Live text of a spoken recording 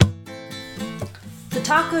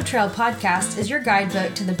Taco Trail podcast is your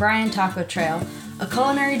guidebook to the Bryan Taco Trail, a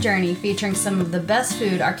culinary journey featuring some of the best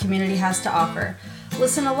food our community has to offer.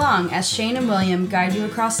 Listen along as Shane and William guide you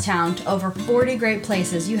across town to over 40 great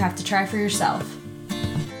places you have to try for yourself.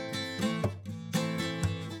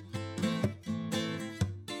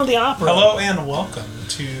 The opera. Hello and welcome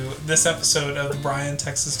to this episode of the Bryan,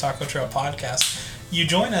 Texas Taco Trail podcast. You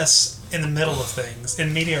join us in the middle of things,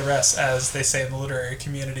 in media res, as they say in the literary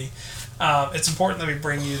community. It's important that we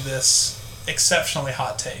bring you this exceptionally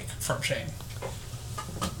hot take from Shane.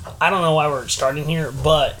 I don't know why we're starting here,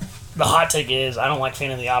 but the hot take is I don't like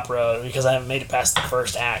Phantom of the Opera because I haven't made it past the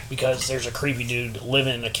first act because there's a creepy dude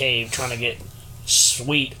living in a cave trying to get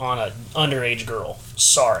sweet on an underage girl.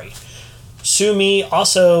 Sorry. Sue me.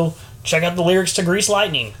 Also, check out the lyrics to Grease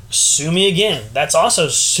Lightning. Sue me again. That's also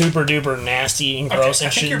super duper nasty and gross. Okay,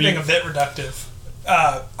 and I think shouldn't you're be. being a bit reductive.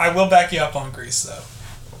 I will back you up on Grease, though.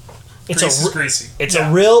 Grease is greasy. It's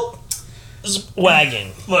a real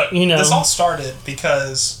wagon. Look, you know, this all started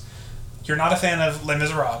because you're not a fan of Les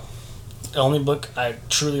Miserables. The only book I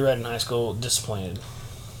truly read in high school. Disappointed.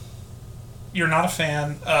 You're not a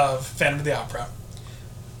fan of Phantom of the Opera.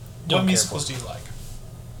 What musicals do you like?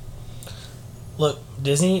 Look,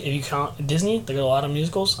 Disney, if you count Disney, they got a lot of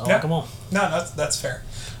musicals. I like them all. No, that's fair.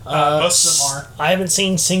 Most of them are. I haven't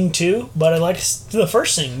seen Sing 2, but I like the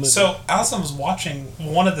first Sing movie. So, Allison was watching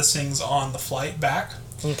one of the Sings on the flight back.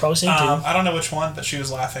 Probably Sing 2. I don't know which one, but she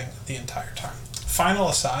was laughing the entire time. Final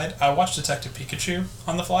aside, I watched Detective Pikachu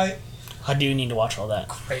on the flight. I do need to watch all that.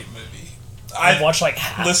 Great movie. I've watched like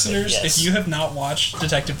half Listeners, of it, yes. if you have not watched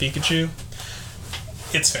Detective Pikachu,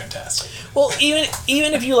 it's fantastic. Well,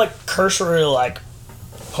 even if you like cursory like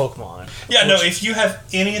Pokemon. Yeah, no, if you have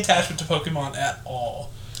any attachment to Pokemon at all.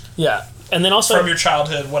 Yeah, and then also from your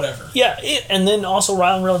childhood, whatever. Yeah, and then also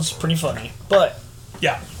Ryan Reynolds is pretty funny, but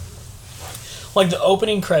yeah, like the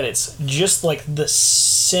opening credits, just like the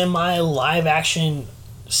semi live action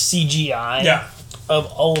CGI. Yeah.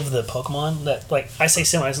 Of all of the Pokemon that, like, I say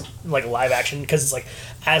semi like live action because it's like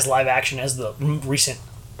as live action as the recent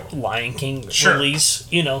Lion King release,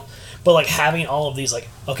 you know, but like having all of these, like,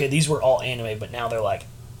 okay, these were all anime, but now they're like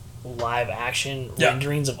live action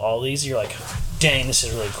renderings of all these. You're like, dang, this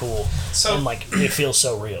is really cool. So, and like it feels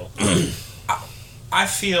so real. I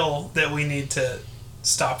feel that we need to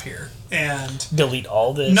stop here and delete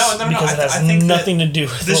all this. No, because it has nothing to do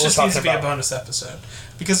with this. What Just we're needs to be about. a bonus episode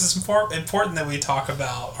because it's important that we talk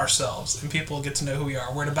about ourselves and people get to know who we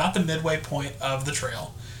are. We're at about the midway point of the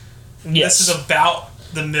trail. Yes, this is about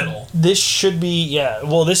the middle. This should be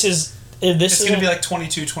Well, this is it's going to be like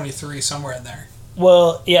 22, 23, somewhere in there.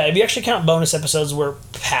 Well, yeah, if you actually count bonus episodes, we're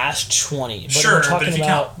past 20. But sure, we're talking but if you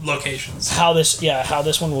about count locations. How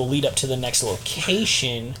this one will lead up to the next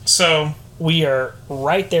location. So we are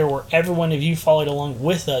right there where every one of you followed along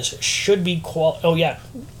with us should be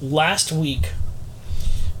last week,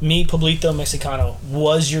 Mi Pueblito Mexicano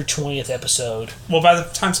was your 20th episode. Well, by the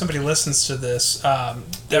time somebody listens to this,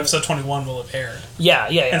 episode 21 will have aired. Yeah.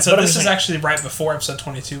 And so this is actually right before episode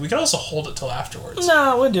 22. We could also hold it till afterwards.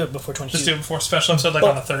 No, we'll do it before 22. Just do it before a special episode, like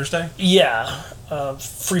on a Thursday? Yeah.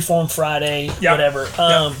 Freeform Friday, whatever.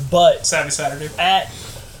 But Savvy Saturday.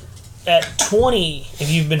 At 20, if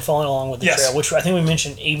you've been following along with the trail, which I think we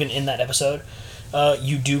mentioned even in that episode,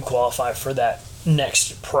 you do qualify for that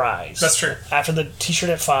next prize. That's true. After the t-shirt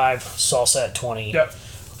at 5, salsa at 20,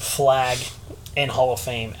 flag and Hall of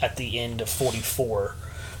Fame at the end of 44.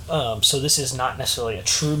 So this is not necessarily a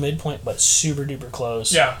true midpoint, but super duper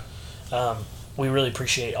close. Yeah. We really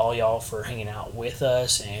appreciate all y'all for hanging out with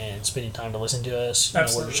us and spending time to listen to us.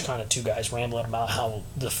 Absolutely. We're just kind of two guys rambling about how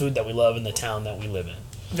the food that we love in the town that we live in.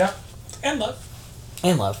 Yeah. And love.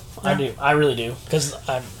 And love. Yeah. I do. I really do. Because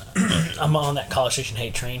I'm on that College Station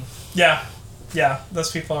hate train. Yeah. Yeah.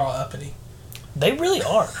 Those people are all uppity. They really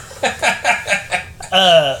are.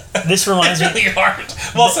 This reminds me... They really aren't.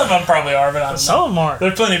 Well, some of them probably are, but I don't know. Some of them aren't. There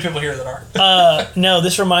are plenty of people here that aren't. No,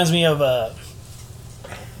 this reminds me of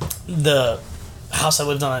the house I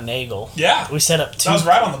lived on in Nagel. Yeah. We set up 2... That was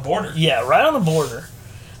right on the border. Yeah, right on the border.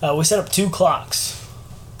 We set up 2 clocks.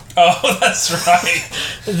 Oh, that's right.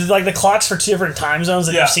 It's like the clocks for 2 different time zones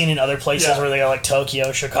that you've seen in other places where they got like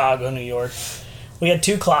Tokyo, Chicago, New York. We had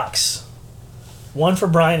 2 clocks. One for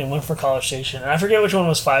Bryan and one for College Station. And I forget which one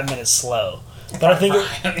was 5 minutes slow. But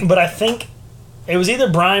I think it was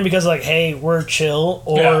either Bryan because like, hey, we're chill,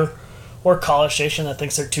 or College Station that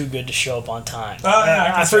thinks they're too good to show up on time. Oh,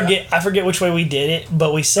 yeah, I forget which way we did it,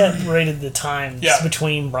 but we separated the times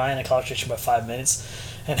between Bryan and College Station by 5 minutes.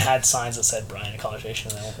 and had signs that said Bryan College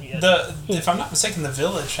Station. If I'm not mistaken, the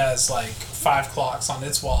Village has like 5 clocks on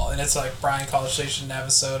its wall, and it's like Bryan College Station,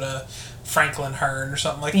 Navasota, Franklin Hearn, or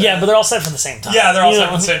something like that. Yeah, but they're all set for the same time. Yeah, they're all set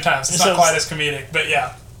for the same time. So it's not quite as comedic, but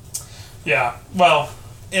yeah. Yeah. Well,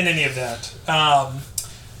 in any event,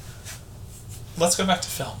 let's go back to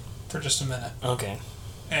film for just a minute. Okay.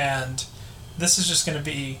 And this is just going to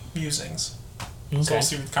be musings. Okay. So we'll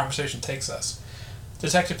see where the conversation takes us.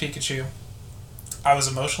 Detective Pikachu. I was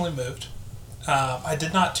emotionally moved. I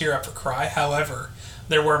did not tear up or cry. However,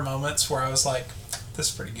 there were moments where I was like, this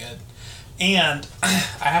is pretty good. And I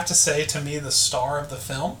have to say, to me, the star of the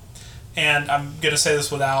film, and I'm going to say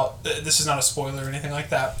this without, this is not a spoiler or anything like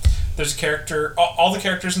that, there's a character, all the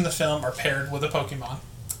characters in the film are paired with a Pokemon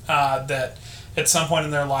that at some point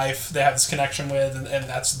in their life they have this connection with, and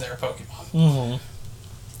that's their Pokemon.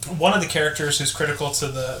 Mm-hmm. One of the characters who's critical to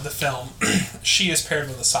the film, she is paired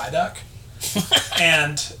with a Psyduck.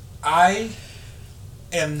 And I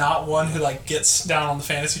am not one who like gets down on the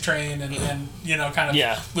fantasy train and kind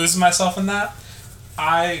of loses myself in that.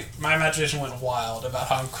 My imagination went wild about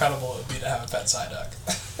how incredible it would be to have a pet Psyduck.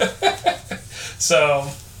 So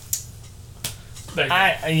there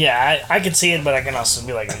you go. I can see it, but I can also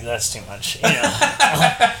be like, that's too much.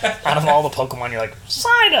 Out of all the Pokemon, you're like,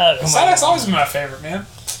 Psyduck. Psyduck's always been my favorite, man.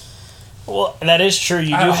 Well, that is true. I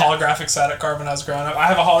had a holographic Psyduck card when I was growing up. I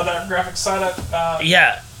have a holographic Psyduck.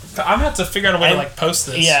 Yeah. I'm gonna have to figure out a way to like post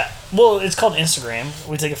this. Yeah. Well, it's called Instagram.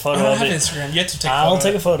 We take a photo of it. I don't have Instagram. You have to take a photo. I'll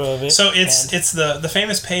take a photo of it. So it's the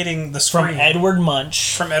famous painting, The Scream. From Edward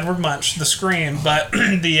Munch. The Scream, but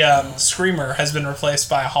the Screamer has been replaced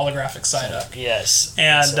by a holographic Psyduck. Yes.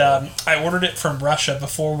 And I ordered it from Russia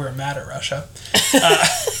before we were mad at Russia.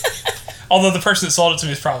 Although the person that sold it to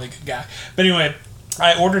me is probably a good guy. But anyway,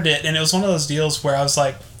 I ordered it, and it was one of those deals where I was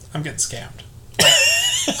like, I'm getting scammed. Like,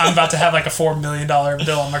 I'm about to have like a $4 million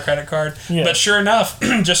bill on my credit card. Yeah. But sure enough,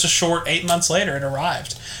 just a short 8 months later, it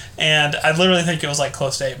arrived. And I literally think it was like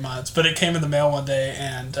close to 8 months. But it came in the mail one day,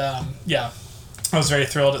 and I was very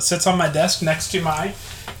thrilled. It sits on my desk next to my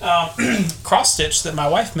cross-stitch that my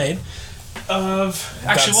wife made.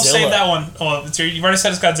 Actually, we'll save that one. Oh, you've already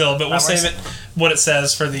said it's Godzilla, but we'll save it, what it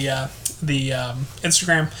says for the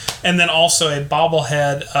Instagram. And then also a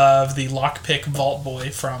bobblehead of the Lockpick Vault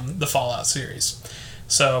Boy from the Fallout series.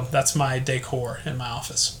 So that's my decor in my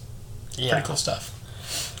office. Yeah. Pretty cool stuff.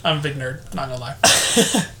 I'm a big nerd, not gonna lie.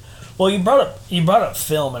 Well, you brought up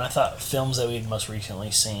film, and I thought films that we'd most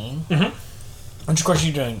recently seen. Mm-hmm. Which of course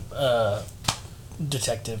you're doing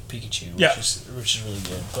Detective Pikachu, which is really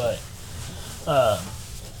good. But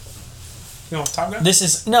you want Top Gun? This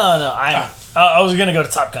is I was gonna go to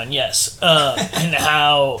Top Gun, yes, and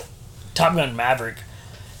how Top Gun Maverick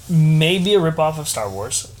may be a ripoff of Star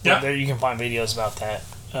Wars. Yeah, there you can find videos about that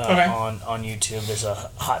on YouTube. There's a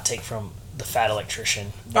hot take from the Fat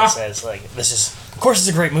Electrician that says like, "This is, of course, it's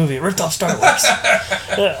a great movie. It ripped off Star Wars."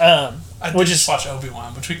 I did just watch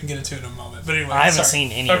Obi-Wan, which we can get into in a moment. But anyway, I haven't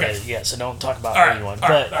seen any of it yet, so don't talk about Obi-Wan.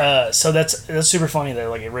 But so that's super funny that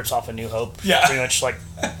like it rips off A New Hope. Yeah, pretty much like,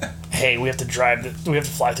 hey, we have to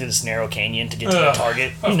fly through this narrow canyon to get to the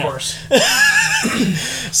target. Of course.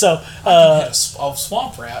 So I hit a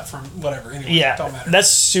swamp rat from whatever. Anyway, yeah, don't matter. That's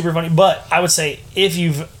super funny. But I would say if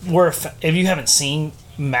you haven't seen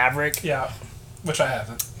Maverick, which I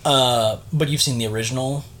haven't, but you've seen the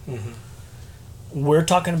original. Mm-hmm. We're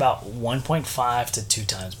talking about 1.5 to 2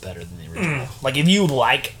 times better than the original. Like, if you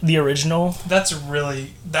like the original... that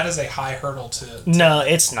is a high hurdle to no,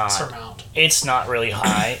 it's not. Surmount. It's not really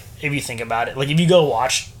high, if you think about it. Like, if you go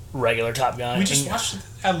watch regular Top Gun... We just watched it.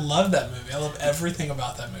 I love that movie. I love everything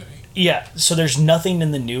about that movie. Yeah, so there's nothing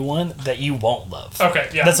in the new one that you won't love. Okay,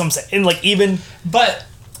 yeah. That's what I'm saying. And, like, even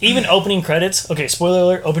opening credits... Okay, spoiler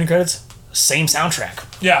alert, opening credits... Same soundtrack.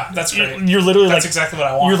 Yeah, that's great. You're literally that's exactly what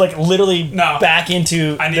I want. You're like literally back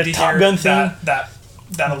into the Top Gun theme. That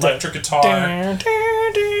electric guitar.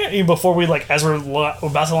 Before we as we're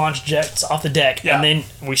about to launch jets off the deck, and then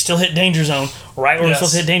we still hit danger zone right where we're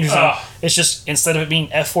supposed to hit danger zone. It's just instead of it being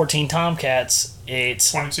F-14 Tomcats,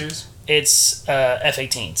 it's 22s. It's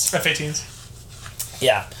F-18s. F-18s.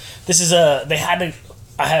 Yeah, this is I had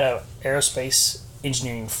a aerospace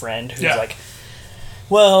engineering friend who's like,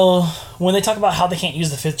 well, when they talk about how they can't use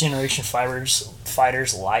the 5th generation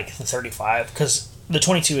fighters like the 35, because the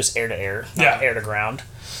 22 is air to air, not air to ground,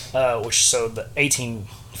 which so the 18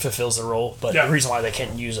 fulfills the role. But the reason why they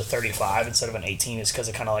can't use a 35 instead of an 18 is because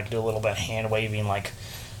they kind of like do a little bit of hand waving, like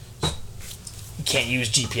you can't use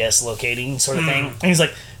GPS locating sort of thing. And he's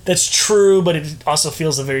like, that's true, but it also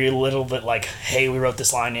feels a very little bit like, hey, we wrote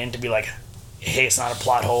this line in to be like, hey, it's not a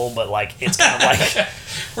plot hole, but like it's kind of like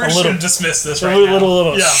We're just going to dismiss this right now.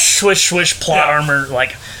 little Yeah. swish plot armor.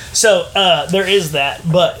 Like, so there is that.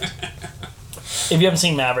 But if you haven't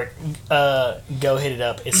seen Maverick, go hit it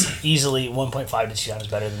up. It's easily 1.5 to 2 times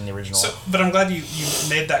better than the original. So, but I'm glad you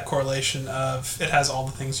made that correlation of it has all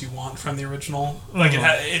the things you want from the original. Like,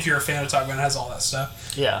 if you're a fan of Top Gun, it has all that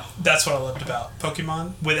stuff. Yeah. That's what I loved about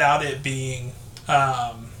Pokemon, without it being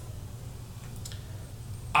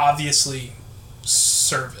obviously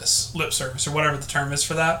lip service, or whatever the term is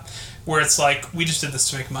for that, where it's like, we just did this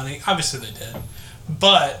to make money. Obviously they did.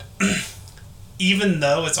 But even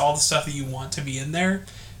though it's all the stuff that you want to be in there,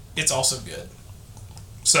 it's also good.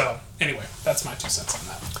 So, anyway, that's my 2 cents on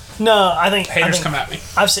that. No, I think Haters come at me.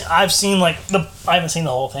 I've seen like I haven't seen the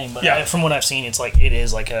whole thing, but from what I've seen, it's like it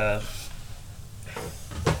is like it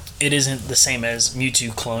isn't the same as Mewtwo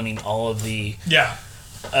cloning all of the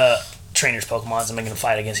trainers' Pokemons and making them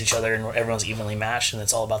fight against each other, and everyone's evenly matched, and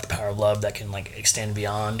it's all about the power of love that can like extend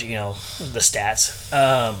beyond the stats.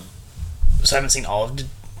 So I haven't seen all of the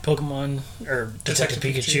Pokemon or Detective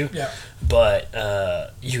Pikachu, but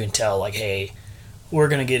you can tell like, hey, we're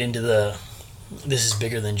gonna get into this is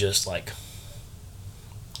bigger than just like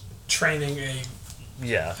training a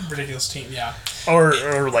ridiculous team,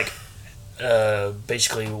 or like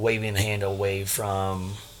basically waving the hand away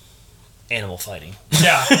from animal fighting.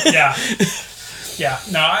 No,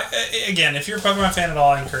 again, if you're a Pokemon fan at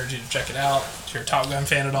all, I encourage you to check it out. If you're a Top Gun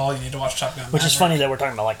fan at all, you need to watch Top Gun. Which is funny that we're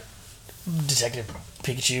talking about like Detective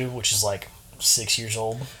Pikachu, which is like 6 years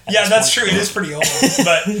old. Yeah, that's true. It is pretty old,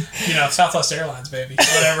 but Southwest Airlines, baby.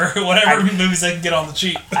 Whatever movies they can get on the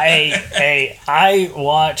cheap. I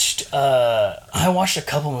watched a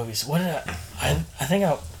couple movies. What did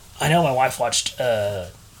I know my wife watched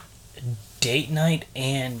Date Night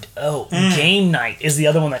and Game Night is the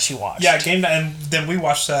other one that she watched. Yeah, Game Night, and then we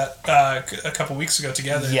watched that a couple weeks ago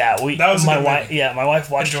together. Yeah, that was my wife. Yeah, my wife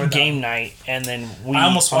watched Game Night, and then I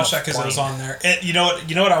almost watched that because it was on there. You know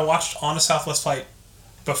what? I watched on a Southwest flight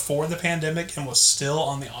before the pandemic and was still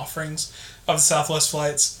on the offerings of the Southwest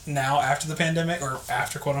flights now after the pandemic, or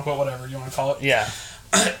after, quote unquote, whatever you want to call it. Yeah.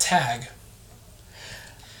 Tag.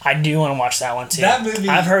 I do want to watch that one too. That movie,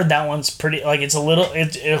 I've heard that one's pretty. Like, it's a little. Of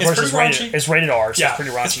course, it's rated R, so it's pretty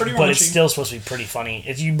raunchy. But it's still supposed to be pretty funny.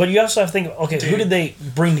 But you also have to think, okay, who did they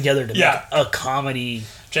bring together to make a comedy?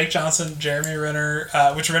 Jake Johnson, Jeremy Renner,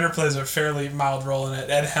 which Renner plays a fairly mild role in it.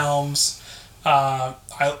 Ed Helms, Isla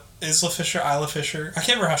Fisher. I can't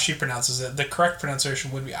remember how she pronounces it. The correct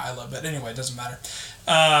pronunciation would be Isla, but anyway, it doesn't matter.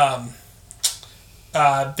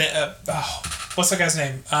 What's that guy's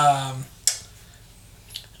name?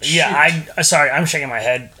 Sorry, I'm shaking my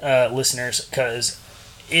head, listeners, because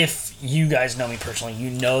if you guys know me personally, you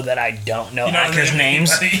know that I don't know actors'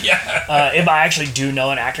 names. If I actually do know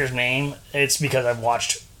an actor's name, it's because I've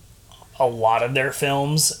watched a lot of their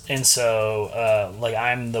films, and so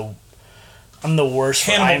I'm the worst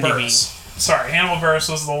for IMDb. Sorry, Hannibal Buress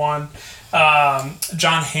was the one.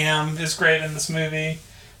 John Hamm is great in this movie.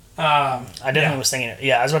 I definitely was thinking.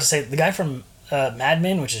 Yeah, I was about to say the guy from Mad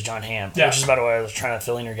Men, which is John Hamm, which is about what I was trying to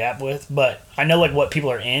fill in your gap with. But I know like what people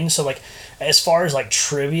are in. So like, as far as like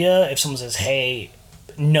trivia, if someone says, "Hey,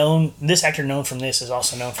 this actor known from this is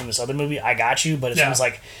also known from this other movie," I got you. But if someone's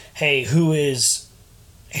like, "Hey, who is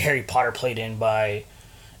Harry Potter played in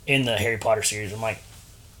the Harry Potter series?" I'm like,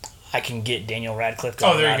 I can get Daniel Radcliffe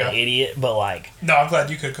because I'm not an idiot, but like... No, I'm glad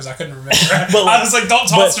you could because I couldn't remember. I was like, don't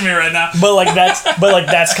talk to me right now.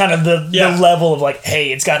 That's kind of the level of like,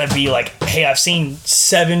 hey, it's got to be like, hey, I've seen 8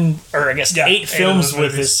 films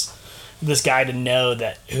with this guy to know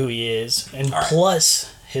that who he is, and plus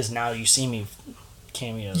his Now You See Me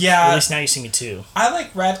cameos. Yeah, or at least Now You See Me 2. I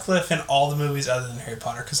like Radcliffe in all the movies other than Harry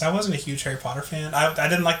Potter because I wasn't a huge Harry Potter fan. I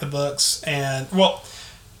didn't like the books, and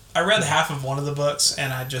I read half of one of the books,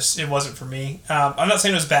 and it wasn't for me. I'm not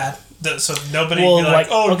saying it was bad, so nobody would be like,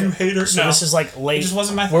 "Oh, you hater." So this is like late. It just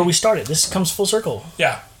wasn't my thing. Where we started. This comes full circle.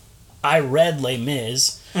 Yeah. I read Les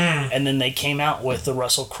Mis, and then they came out with the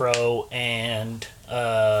Russell Crowe and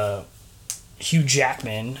Hugh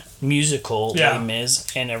Jackman musical Les Mis,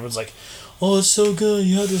 and everyone's like, "Oh, it's so good,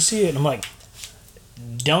 you have to see it." And I'm like,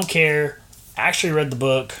 don't care. Actually read the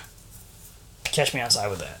book. Catch me outside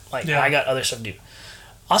with that. I got other stuff to do.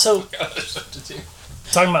 Also,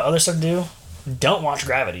 talking about other stuff to do, don't watch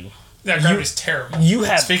Gravity. Yeah, Gravity's terrible.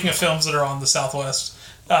 Speaking of films that are on the Southwest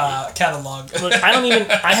catalog. Look,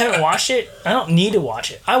 I haven't watched it. I don't need to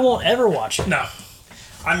watch it. I won't ever watch it. No.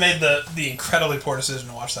 I made the incredibly poor decision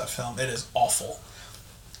to watch that film. It is awful.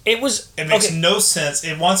 It makes no sense.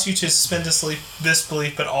 It wants you to suspend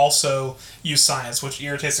disbelief, but also use science, which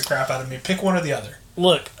irritates the crap out of me. Pick one or the other.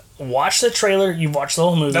 Look, watch the trailer. You've watched the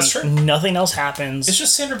whole movie. That's true. Nothing else happens. It's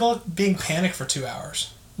just Sandra Bullock being panicked for 2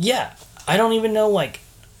 hours. Yeah, I don't even know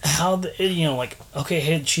how okay,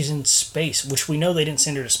 hey, she's in space, which we know they didn't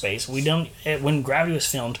send her to space. We don't when Gravity was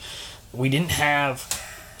filmed, we didn't have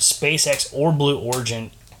SpaceX or Blue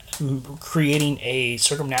Origin creating a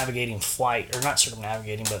circumnavigating flight, or not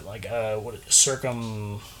circumnavigating, but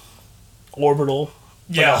orbital.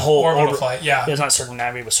 Yeah, a whole orbital flight. Yeah, it's not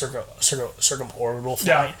circumnavigating, but circumorbital flight.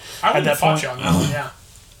 Yeah, I would have fought you on that one. Yeah.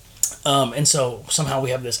 And so somehow we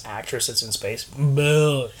have this actress that's in space.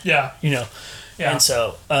 Yeah. Yeah. And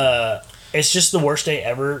so it's just the worst day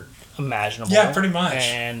ever imaginable. Yeah, pretty much.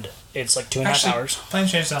 And it's like 2.5 hours. Plane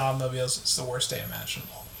Trains and Automobiles is the worst day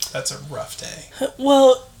imaginable. That's a rough day.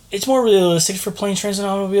 Well, it's more realistic for Planes, Trains, and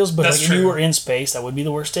Automobiles, but That's if true. you were in space, that would be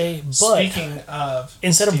the worst day. But Speaking of...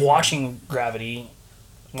 instead of watching Gravity,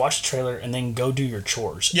 watch the trailer and then go do your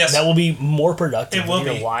chores. Yes. That will be more productive It will in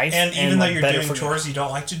your life. And even though you're better doing chores you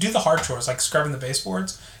don't like to, do the hard chores, like scrubbing the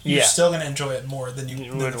baseboards. You're still going to enjoy it more than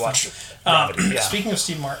you would watch Gravity. Speaking of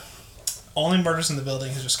Steve Martin, Only Murders in the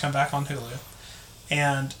Building has just come back on Hulu.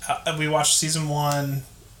 And we watched season 1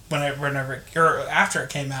 after it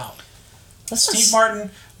came out. Steve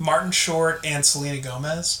Martin, Martin Short, and Selena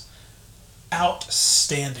Gomez.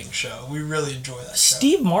 Outstanding show. We really enjoy that show.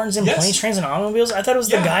 Steve Martin's in Planes, Trains, and Automobiles? I thought it was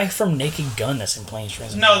the guy from Naked Gun that's in Planes,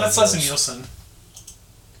 Trains, and Automobiles. No, that's Leslie Nielsen.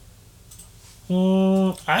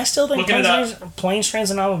 I still think Planes,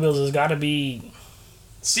 Trains, and Automobiles has got to be...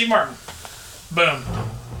 Steve Martin. Boom.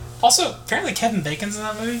 Also, apparently Kevin Bacon's in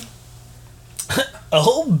that movie.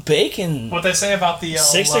 Oh, Bacon. What they say about the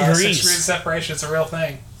 6 degrees. 6 degrees of separation, it's a real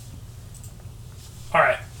thing.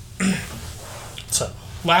 Alright. So,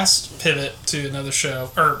 last pivot to another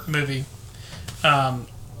show, or movie. I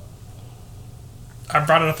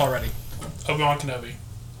brought it up already. Obi-Wan Kenobi.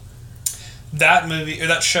 That movie, or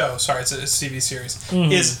that show, sorry, it's a TV series,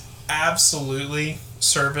 is absolutely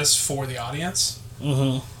service for the audience.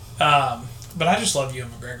 But I just love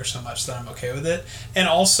Ewan McGregor so much that I'm okay with it. And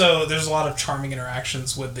also, there's a lot of charming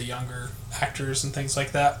interactions with the younger actors and things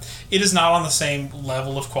like that. It is not on the same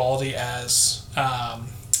level of quality as...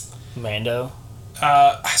 Mando?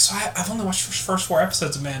 I've only watched the first 4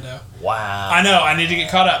 episodes of Mando. Wow. I know, I need to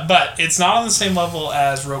get caught up. But it's not on the same level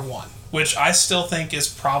as Rogue One, which I still think is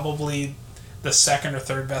probably the second or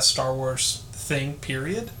third best Star Wars thing,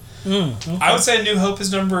 period. Okay. I would say New Hope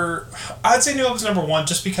is number 1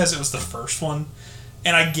 just because it was the first one.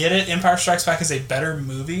 And I get it, Empire Strikes Back is a better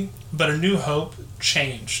movie, but A New Hope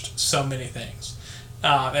changed so many things.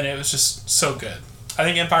 And it was just so good. I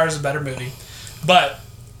think Empire is a better movie, but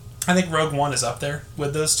I think Rogue One is up there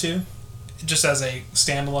with those two. Just as a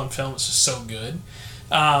standalone film, it's just so good.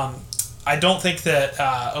 I don't think that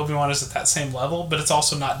Obi-Wan is at that same level, but it's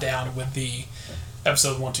also not down with the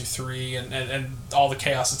episode 1, 2, 3 and all the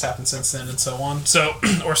chaos that's happened since then and so on. So,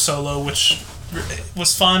 or Solo, which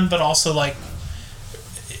was fun, but also like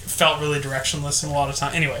it felt really directionless in a lot of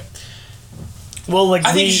time. Anyway. Well, I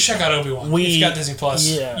think you should check out Obi-Wan. If you got Disney Plus,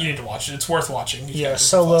 you need to watch it. It's worth watching.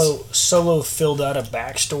 Solo filled out a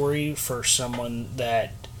backstory for someone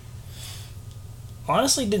that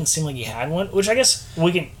honestly didn't seem like he had one, which I guess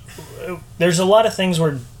we can... There's a lot of things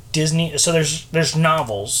where Disney... So there's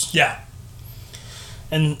novels. Yeah.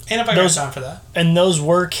 And if I got time for that. And those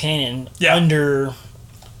were canon under...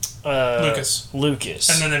 Lucas.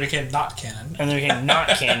 And then they became not canon.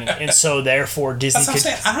 And so therefore Disney That's what I'm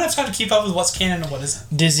saying. I don't have time to keep up with what's canon and what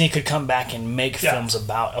isn't. Disney could come back and make films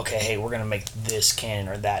about, okay, hey, we're going to make this canon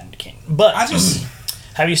or that canon. But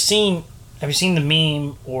have you seen the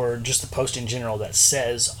meme or just the post in general that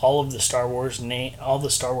says all of the Star Wars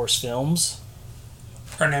films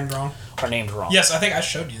are named wrong? Yes, I think I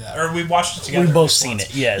showed you that. Or we watched it together. We've both seen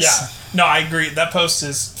it, yes. Yeah. No, I agree. That post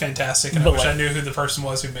is fantastic. And I wish I knew who the person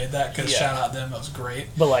was who made that, because shout out them. That was great.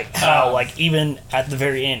 But like how, even at the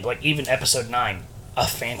very end, like even episode 9, A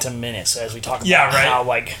Phantom Menace, as we talk about how,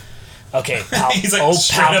 like, okay, He's like,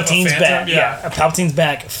 Palpatine's back. Yeah, Palpatine's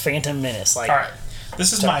back, Phantom Menace. Like, all right.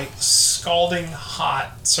 This is my scalding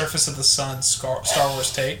hot Surface of the Sun Star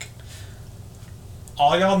Wars take.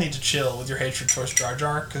 All y'all need to chill with your hatred towards Jar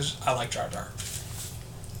Jar, because I like Jar Jar.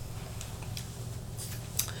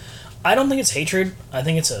 I don't think it's hatred. I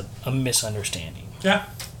think it's a misunderstanding. Yeah.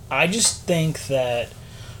 I just think that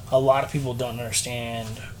a lot of people don't understand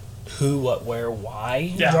who, what, where,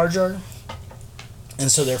 why Jar Jar. And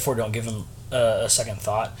so therefore don't give him a second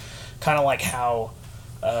thought. Kind of like how,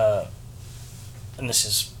 and this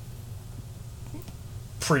is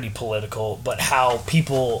pretty political, but how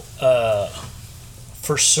people,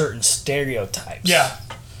 for certain stereotypes,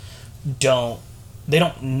 they don't,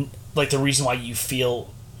 like the reason why you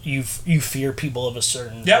feel you fear people of a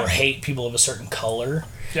certain Yep. or hate people of a certain color.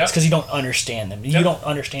 Yep. It's because you don't understand them. Yep. You don't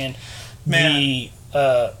understand the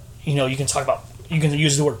you can talk about, you can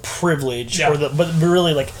use the word privilege Yeah. but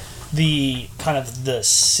really like the kind of the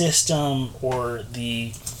system or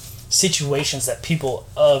the situations that people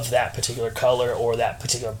of that particular color or that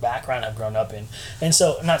particular background have grown up in. And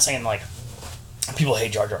so I'm not saying like people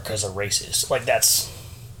hate Jar Jar because they're racist. Like that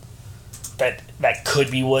could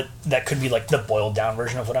be like the boiled down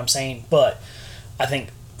version of what I'm saying, but I think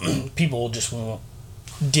people just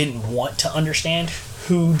didn't want to understand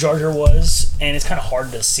who Jar Jar was, and it's kind of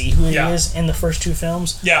hard to see who he is in the first two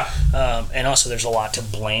films. Yeah. And also there's a lot to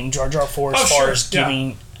blame Jar Jar for as far as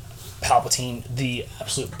giving Palpatine the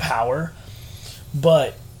absolute power,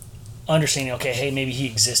 but understanding, okay, hey, maybe he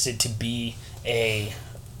existed to be a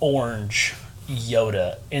orange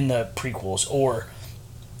Yoda in the prequels, or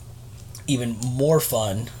even more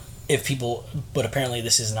fun if people, but apparently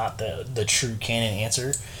this is not the true canon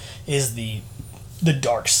answer, is the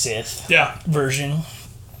dark Sith version,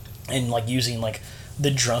 and like using like the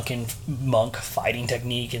drunken monk fighting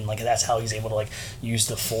technique, and like that's how he's able to like use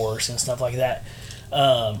the Force and stuff like that.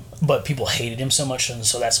 But people hated him so much, and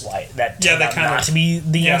so that's why that turned out not to be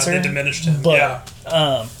the answer. They diminished him. But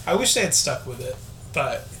I wish they had stuck with it,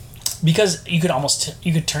 but because you could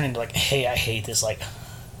turn into like, hey, I hate this like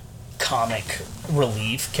comic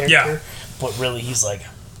relief character, but really he's like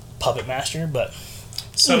puppet master. But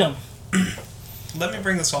so let me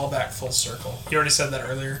bring this all back full circle. You already said that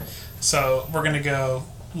earlier, so we're gonna go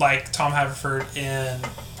like Tom Haverford in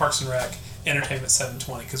Parks and Rec, Entertainment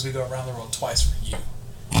 720, because we go around the world twice for you.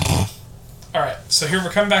 All right, so here we're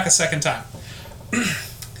coming back a second time.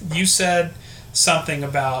 You said something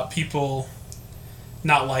about people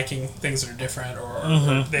not liking things that are different,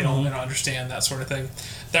 or they don't understand that sort of thing.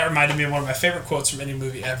 That reminded me of one of my favorite quotes from any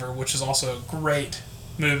movie ever, which is also a great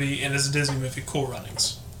movie and is a Disney movie, Cool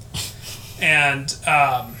Runnings. And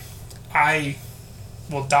I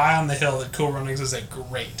will die on the hill that Cool Runnings is a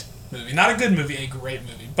great movie. Not a good movie, a great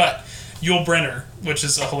movie. But Yul Brynner, which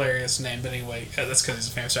is a hilarious name, but anyway, that's because he's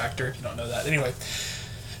a famous actor, if you don't know that. Anyway,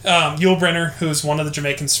 Yul Brynner, who's one of the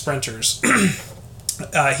Jamaican sprinters,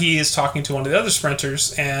 he is talking to one of the other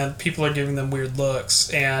sprinters, and people are giving them weird looks,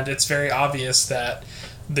 and it's very obvious that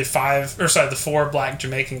the four black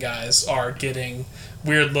Jamaican guys are getting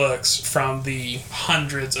weird looks from the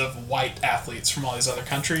hundreds of white athletes from all these other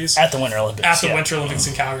countries at the Winter Olympics. Winter Olympics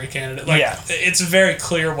in Calgary, Canada. It's very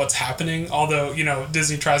clear what's happening, although,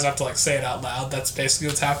 Disney tries not to like say it out loud. That's basically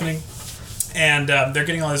what's happening. And they're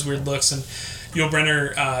getting all these weird looks, and Yul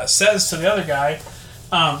Brynner says to the other guy,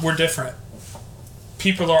 we're different.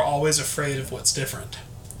 People are always afraid of what's different.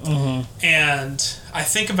 Mm-hmm. And I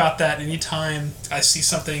think about that anytime I see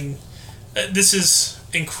something. This is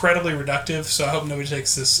incredibly reductive, so I hope nobody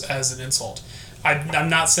takes this as an insult. I'm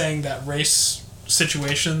not saying that race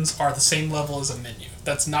situations are the same level as a menu.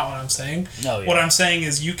 That's not what I'm saying. No, yeah. What I'm saying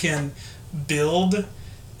is you can build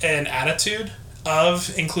an attitude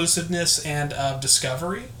of inclusiveness and of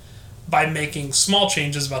discovery by making small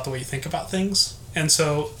changes about the way you think about things. And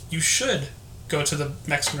so you should go to the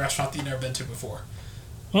Mexican restaurant that you've never been to before.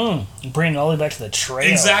 Bring it all the way back to the trail.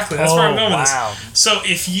 Exactly, that's where I'm going with wow. this. So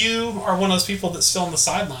if you are one of those people that's still on the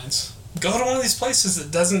sidelines, go to one of these places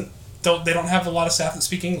that they don't have a lot of staff that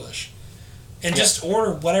speak English, and just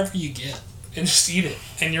order whatever you get and just eat it,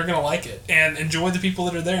 and you're gonna like it, and enjoy the people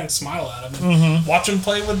that are there and smile at them, and watch them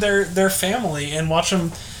play with their family, and watch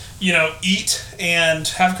them, eat and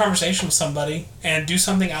have a conversation with somebody and do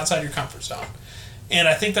something outside your comfort zone. And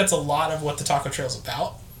I think that's a lot of what the Taco Trail is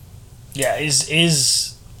about. Yeah, is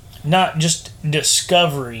not just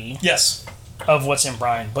discovery of what's in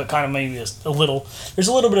Bryan, but kind of maybe there's a little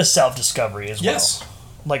bit of self-discovery as well. Yes.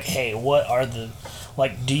 Like, hey, what are do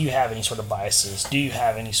you have any sort of biases? Do you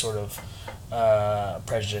have any sort of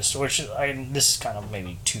prejudice? This is kind of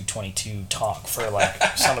maybe 222 talk for like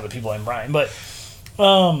some of the people in Bryan, but we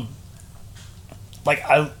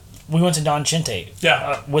went to Don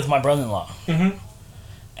Chente with my brother-in-law,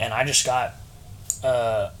 and I just got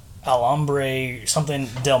Alhambra something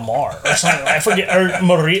Del Mar or something. I forget, or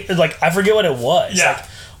Maria, I forget what it was. Yeah. Like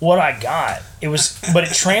what I got, it was, but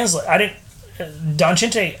it translate. I didn't. Don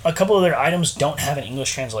Chente, a couple of their items don't have an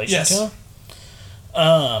English translation to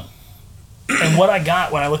them. And what I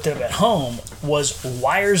got when I looked it up at home was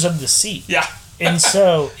Wires of the Sea. Yeah. And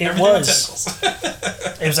so it was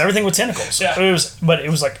everything with tentacles. Yeah. But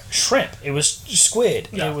it was like shrimp. It was squid.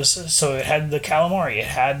 Yeah. It was, so it had the calamari. It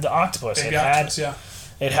had the octopus.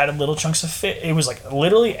 It had little chunks of fish. It was like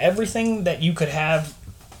literally everything that you could have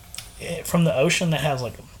from the ocean that has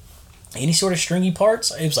like any sort of stringy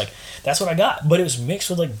parts. It was like, that's what I got. But it was mixed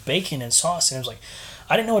with like bacon and sauce, and it was like,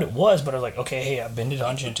 I didn't know what it was, but I was like, okay, hey, I've been to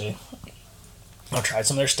Don Gente. I've tried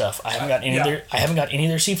some of their stuff. I haven't got any of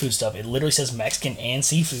their seafood stuff. It literally says Mexican and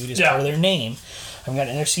seafood is part of their name. I haven't got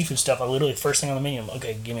any of their seafood stuff. I literally, first thing on the menu, I'm like,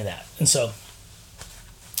 okay, give me that. And so,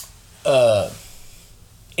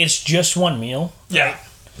 it's just one meal. Yeah.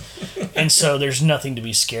 And so there's nothing to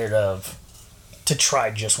be scared of to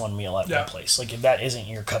try just one meal at one place. Like, if that isn't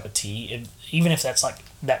your cup of tea, even if that's like,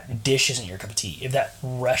 that dish isn't your cup of tea, if that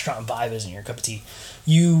restaurant vibe isn't your cup of tea,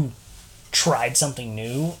 you tried something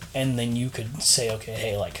new, and then you could say, okay,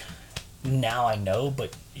 hey, like, now I know,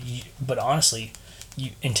 but honestly,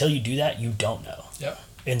 until you do that, you don't know. Yep.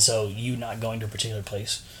 And so you not going to a particular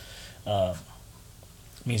place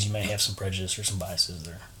means you may have some prejudice or some biases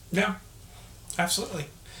there. Yeah, absolutely.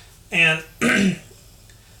 And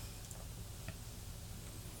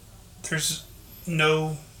there's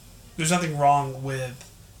nothing wrong with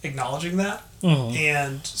acknowledging that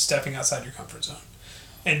and stepping outside your comfort zone.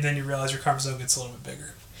 And then you realize your comfort zone gets a little bit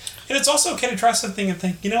bigger. And it's also okay to try something and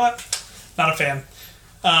think, you know what? Not a fan.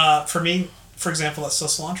 For me, for example, that's still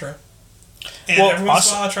cilantro. And every once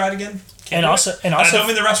in a while I try it again. And I don't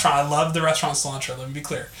mean the restaurant. I love the restaurant cilantro, let me be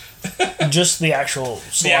clear. Just the actual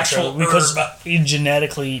cilantro. Because you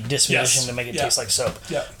genetically dispositioned to make it taste like soap.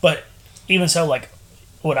 Yeah. But even so, like,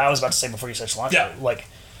 what I was about to say before you said cilantro, like,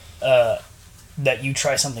 that you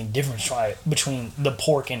try something different between the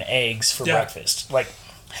pork and eggs for breakfast. Like,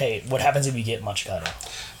 hey, what happens if you get manchego?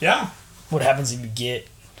 Yeah. What happens if you get,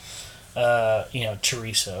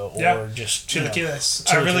 chorizo or just chilaquiles?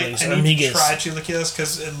 I need to try chilaquiles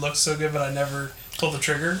because it looks so good, but I never pulled the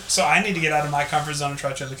trigger. So I need to get out of my comfort zone and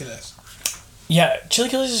try chilaquiles. Yeah,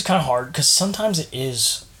 chilaquiles is kind of hard because sometimes it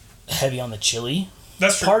is heavy on the chili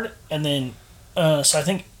That's part, true. and then so I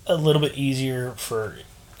think a little bit easier for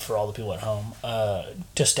all the people at home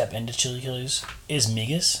to step into chilaquiles is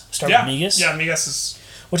migas. Start with migas. Yeah, migas is...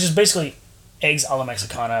 Which is basically eggs a la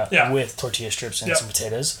Mexicana with tortilla strips and some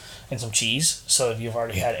potatoes and some cheese. So if you've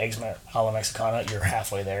already had eggs a la Mexicana, you're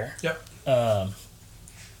halfway there. Yep.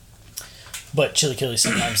 But chilaquiles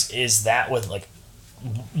sometimes is that with like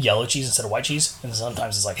yellow cheese instead of white cheese. And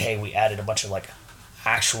sometimes it's like, hey, we added a bunch of like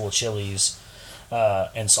actual chilies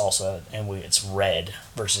and salsa, and it's red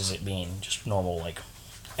versus it being just normal like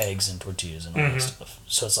eggs and tortillas and all that stuff.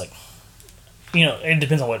 So it's like, it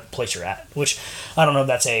depends on what place you're at, which I don't know if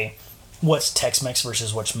that's what's Tex-Mex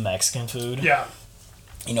versus what's Mexican food. Yeah.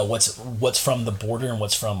 What's from the border and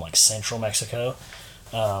what's from like central Mexico.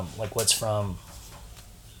 Like what's from,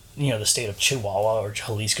 the state of Chihuahua or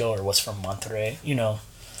Jalisco, or what's from Monterrey,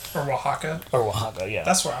 Or Oaxaca. Yeah.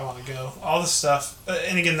 That's where I want to go. All the stuff,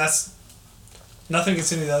 and again, that's nothing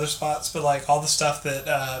against any of the other spots, but like all the stuff that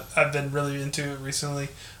I've been really into recently.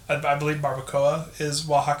 I believe barbacoa is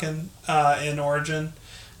Oaxacan in origin.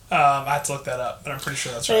 I have to look that up, but I'm pretty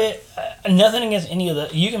sure that's right. Nothing against any of the...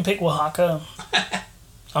 You can pick Oaxaca.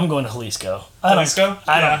 I'm going to Jalisco. I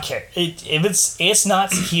don't care. It's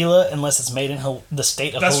not tequila unless it's made in the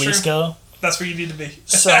state of Jalisco. True. That's where you need to be.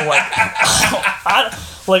 So not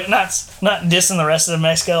dissing the rest of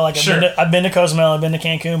Mexico. Like I've been to Cozumel, I've been to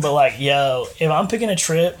Cancun, but like, if I'm picking a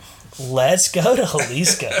trip, let's go to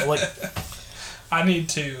Jalisco. Like, I need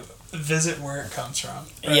to visit where it comes from.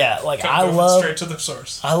 Right? Yeah, like I love straight to the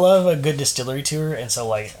source. I love a good distillery tour, and so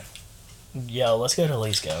like, let's go to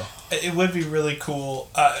Jalisco. It would be really cool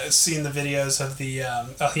seeing the videos of the El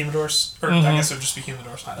Jimadors, or I guess it would just be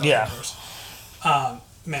Jimadors, not El Jimadors.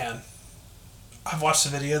 Man, I've watched the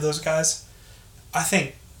video of those guys. I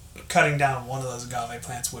think cutting down one of those agave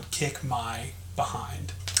plants would kick my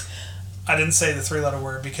behind. I didn't say the 3-letter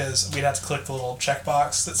word because we'd have to click the little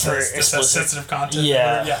checkbox that says sensitive content.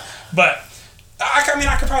 Yeah. But I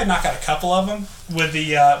could probably knock out a couple of them with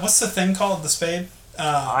the what's the thing called, the spade?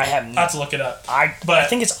 I have to look it up. I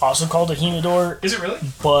think it's also called a humidor. Is it really?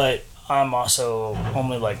 But I'm also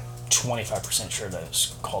only like 25% sure that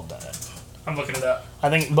it's called that. I'm looking it up. I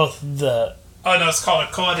think both the... Oh no, it's called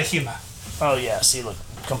a Coa de Hima. Oh yeah, see, look,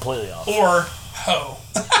 completely off. Or Ho.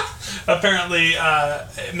 Apparently,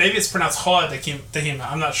 maybe it's pronounced Hoa de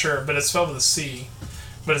Hima. I'm not sure, but it's spelled with a C.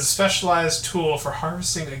 But it's a specialized tool for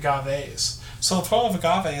harvesting agaves. So the plural of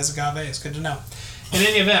agave is agave. It's good to know. In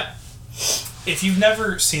any event, if you've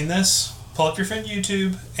never seen this, pull up your friend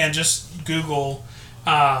YouTube and just Google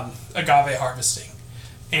agave harvesting.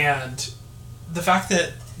 And the fact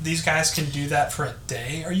that these guys can do that for a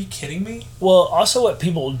day, are you kidding me? Well, also what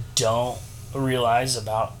people don't realize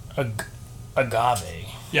about agave,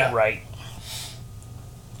 right?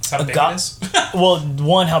 How big it is? Well,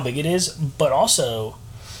 one, how big it is, but also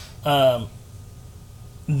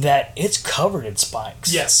that it's covered in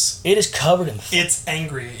spikes. Yes. It is covered in... It's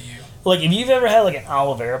angry at you. Like, if you've ever had, like, an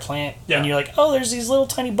aloe vera plant, Yeah. and you're like, oh, there's these little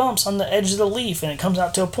tiny bumps on the edge of the leaf, and it comes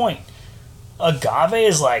out to a point. Agave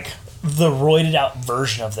is, like, the roided out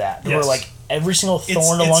version of that. Yes. Where, like, every single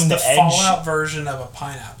thorn along the edge... It's the fallout version of a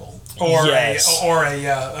pineapple. Or a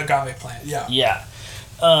agave plant, yeah. Yeah.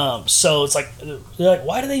 So it's like, they're like,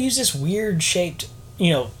 why do they use this weird shaped,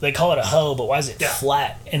 they call it a hoe, but why is it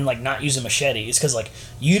flat and, like, not use a machete? It's because, like,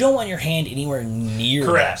 you don't want your hand anywhere near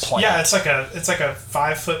that plant. Yeah, it's like a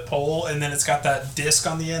 5-foot pole, and then it's got that disc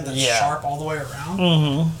on the end that's sharp all the way around.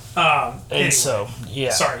 Mm-hmm. Anyway, and so,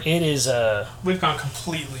 sorry. It is, we've gone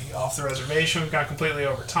completely off the reservation. We've gone completely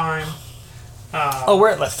over time. we're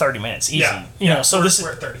at, like, 30 minutes, easy. So we're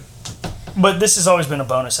at 30. But this has always been a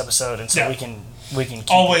bonus episode, and so we can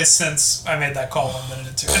keep always since I made that call 1 minute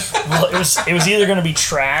into it. Well, it was either going to be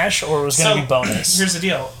trash or it was going to be bonus. Here's the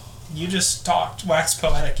deal. You just talked, waxed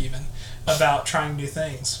poetic even, about trying new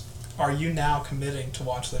things. Are you now committing to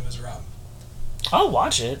watch Les Miserables? I'll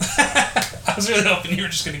watch it. I was really hoping you were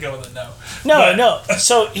just going to go with a no. No.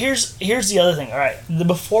 So here's the other thing. All right,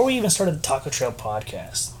 before we even started the Taco Trail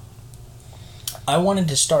podcast, I wanted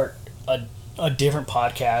to start a different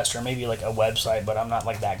podcast or maybe like a website, but I'm not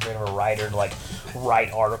like that great of a writer to like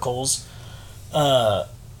write articles.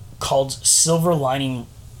 Called Silver Lining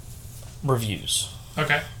Reviews.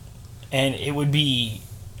 Okay. And it would be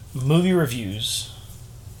movie reviews,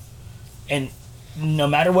 and no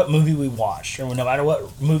matter what movie we watched or no matter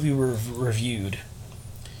what movie we reviewed,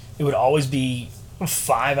 it would always be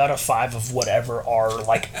 5 out of 5 of whatever our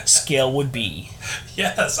like scale would be.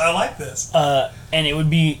 Yes, I like this. And it would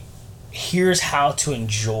be, here's how to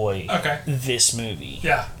enjoy this movie.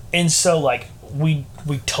 Yeah. And so like we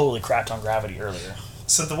totally crapped on Gravity earlier.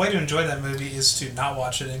 So the way to enjoy that movie is to not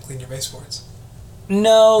watch it and clean your baseboards.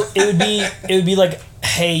 No, it would be like,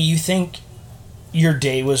 hey, you think your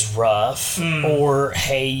day was rough, or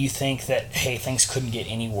hey, you think that things couldn't get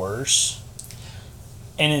any worse,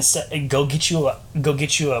 and instead go get you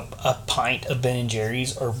a pint of Ben and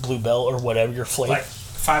Jerry's or Bluebell or whatever your flavor. Like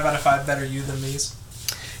 5 out of 5 better you than me's.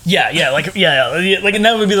 Yeah, like and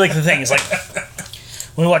that would be like the thing. It's like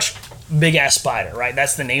when we watch Big Ass Spider, right?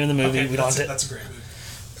 That's the name of the movie. Okay, that's a great movie.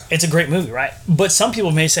 It's a great movie, right? But some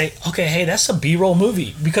people may say, okay, hey, that's a B-roll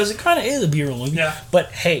movie, because it kind of is a B-roll movie. Yeah.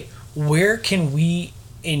 But hey, where can we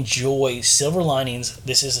enjoy silver linings?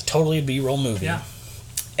 This is totally a B-roll movie. Yeah.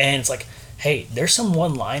 And it's like, hey, there's some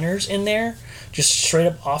one-liners in there, just straight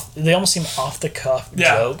up off. They almost seem off-the-cuff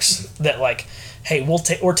jokes that like, hey,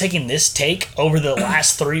 we're taking this take over the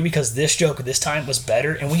last 3 because this joke this time was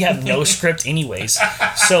better, and we have no script anyways.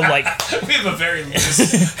 So like, we have a very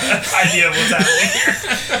loose idea of what's happening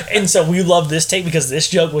here. And so we love this take because this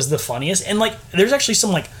joke was the funniest, and like, there's actually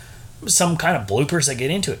some kind of bloopers that get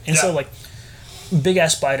into it. And so like, Big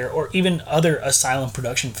Ass Spider or even other Asylum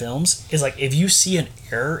production films is like, if you see an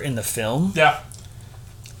error in the film,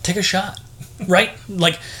 take a shot. Right,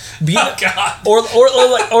 like, God, or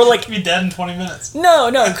like be dead in 20 minutes.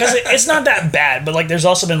 No, because it's not that bad. But like, there's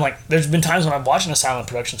been times when I've watched an Asylum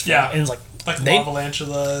Productions film, and it's like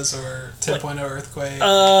Lavalantulas or 10.0 Earthquake.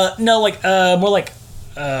 No, like more like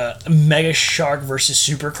Mega Shark versus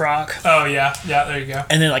Super Croc. Oh yeah, there you go.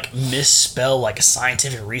 And then like misspell like a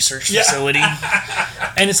scientific research facility,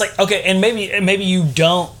 and it's like, okay, and maybe you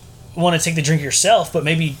don't want to take the drink yourself, but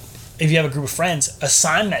maybe if you have a group of friends,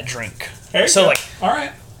 assign that drink. So like, all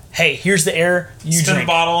right, hey, here's the error. You spin drink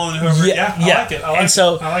the bottle and whoever.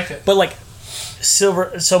 I like it. But like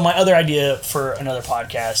silver. So my other idea for another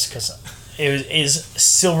podcast, because it is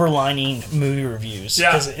silver lining movie reviews.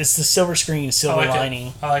 Yeah, because it's the silver screen, silver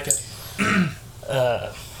lining. I like it.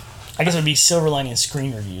 I guess it would be silver lining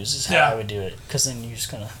screen reviews is how I would do it, because then you're just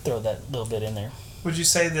gonna throw that little bit in there. Would you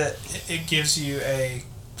say that it gives you a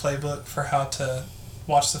playbook for how to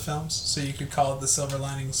watch the films, so you could call it the Silver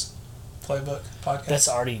Linings Playbook podcast? That's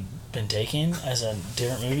already been taken as a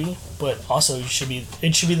different movie, but also it should be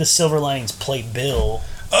the Silver Linings Playbill.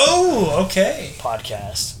 Oh, okay.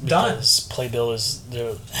 Podcast. Done. Because Playbill is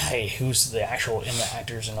who's the actual in the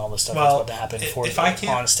actors and all the stuff that's about to happen for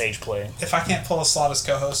on stage play. If I can't pull a slot as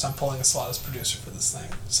co-host, I'm pulling a slot as producer for this thing.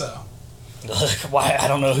 So. Why? I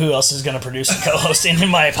don't know who else is going to produce and co-host in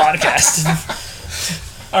my podcast.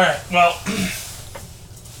 All right. Well,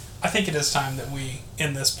 I think it is time that we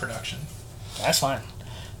end this production. That's fine.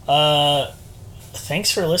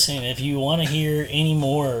 Thanks for listening. If you want to hear any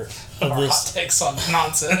more of this, hot takes on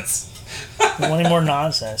nonsense. want any more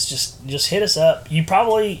nonsense? Just hit us up. You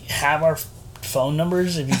probably have our phone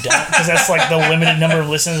numbers. If you don't, because that's like the limited number of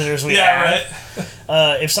listeners we have.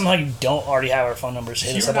 Right. If somehow you don't already have our phone numbers,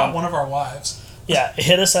 hit us up. You're not one of our wives. Yeah,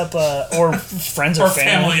 hit us up, or friends or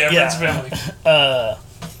family. Friends and family.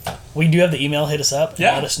 We do have the email. Hit us up. And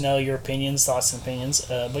Yeah. let us know your opinions, thoughts, and opinions.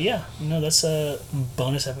 But yeah, that's a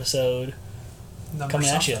bonus episode Number coming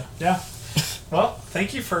at you. something. Yeah. Well,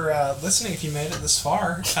 thank you for listening if you made it this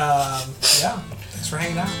far. Thanks for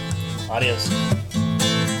hanging out. Adios.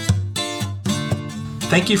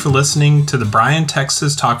 Thank you for listening to the Bryan,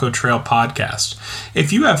 Texas Taco Trail podcast.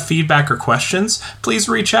 If you have feedback or questions, please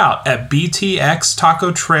reach out at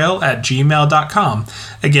btxtacotrail@gmail.com.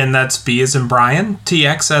 Again, that's B as in Brian,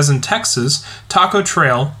 TX as in Texas,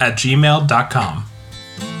 tacotrail@gmail.com.